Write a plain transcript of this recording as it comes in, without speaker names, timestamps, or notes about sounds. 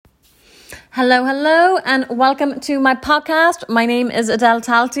Hello, and welcome to my podcast. My name is Adele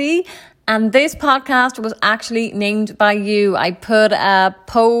Talty, and this podcast was actually named by you. I put a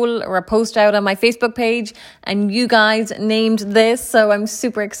poll or a post out on my Facebook page, and you guys named this, so I'm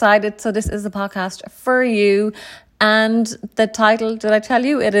super excited. So this is the podcast for you. And the title, did I tell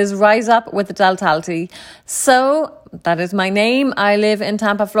you? It is Rise Up with Adele Talty. So that is my name. I live in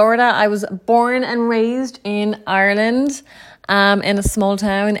Tampa, Florida. I was born and raised in Ireland. In a small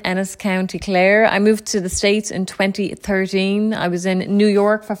town, Ennis County, Clare. I moved to the States in 2013. I was in New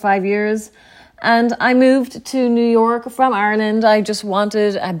York for 5 years, and I moved to New York from Ireland. I just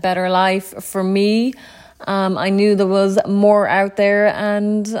wanted a better life for me. I knew there was more out there,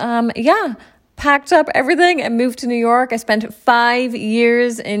 and packed up everything and moved to New York. I spent 5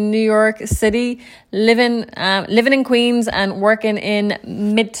 years in New York City, living in Queens and working in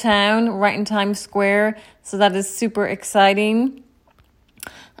Midtown, right in Times Square. So that is super exciting.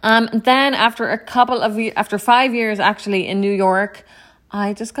 Then after 5 years actually in New York,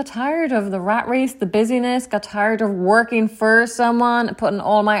 I just got tired of the rat race, the busyness, got tired of working for someone, putting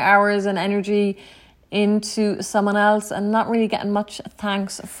all my hours and energy into someone else and not really getting much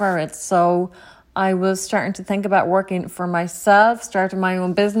thanks for it. So I was starting to think about working for myself, starting my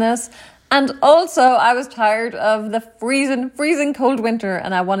own business. And also I was tired of the freezing cold winter,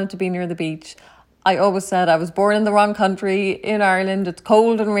 and I wanted to be near the beach. I always said I was born in the wrong country, in Ireland. It's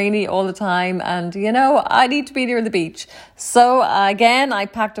cold and rainy all the time. And, I need to be near the beach. So again, I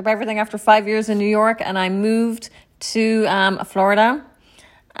packed up everything after 5 years in New York, and I moved to Florida.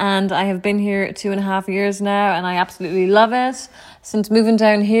 And I have been here 2.5 years now, and I absolutely love it. Since moving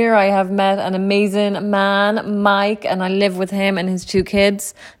down here, I have met an amazing man, Mike, and I live with him and his 2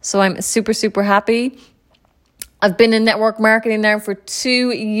 kids. So I'm super, super happy. I've been in network marketing now for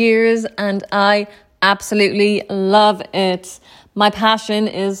 2 years, and I absolutely love it. My passion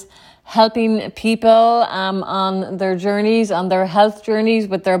is helping people on their journeys, on their health journeys,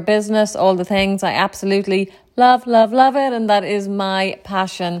 with their business, all the things. I absolutely love it, and that is my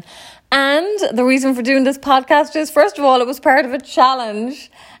passion. And the reason for doing this podcast is, first of all, it was part of a challenge.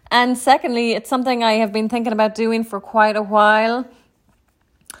 And secondly, it's something I have been thinking about doing for quite a while.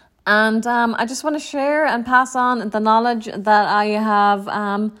 And I just want to share and pass on the knowledge that I have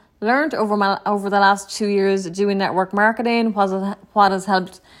learned over the last 2 years doing network marketing, what has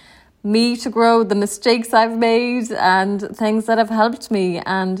helped me to grow, the mistakes I've made, and things that have helped me.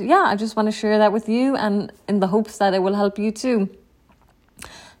 And I just want to share that with you, and in the hopes that it will help you too.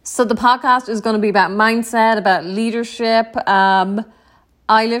 So the podcast is going to be about mindset, about leadership. I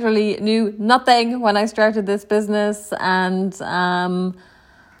literally knew nothing when I started this business, and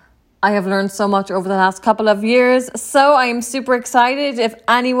I have learned so much over the last couple of years. So I am super excited. If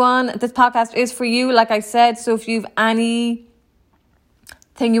anyone, this podcast is for you, like I said. So if you've anything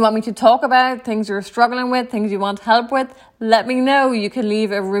you want me to talk about, things you're struggling with, things you want help with, let me know. You can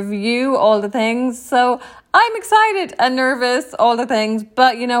leave a review, all the things. So I'm excited and nervous, all the things.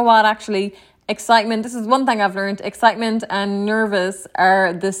 But you know what? Actually, excitement, this is one thing I've learned. Excitement and nervous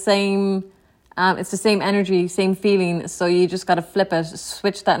are the same. It's the same energy, same feeling. So you just got to flip it,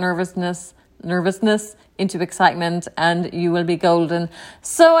 switch that nervousness into excitement, and you will be golden.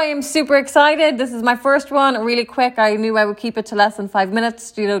 So I am super excited. This is my first one, really quick. I knew I would keep it to less than 5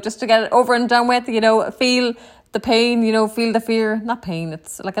 minutes, just to get it over and done with, feel the pain, feel the fear, not pain.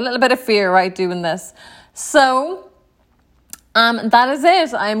 It's like a little bit of fear, right? Doing this. So that is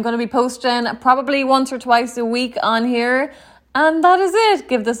it. I'm going to be posting probably once or twice a week on here. And that is it.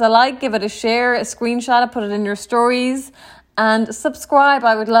 Give this a like, give it a share, a screenshot it, put it in your stories, and subscribe.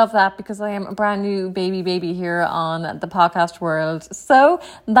 I would love that, because I am a brand new baby here on the podcast world. So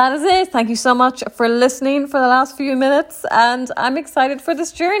that is it. Thank you so much for listening for the last few minutes, and I'm excited for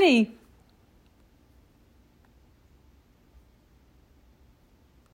this journey.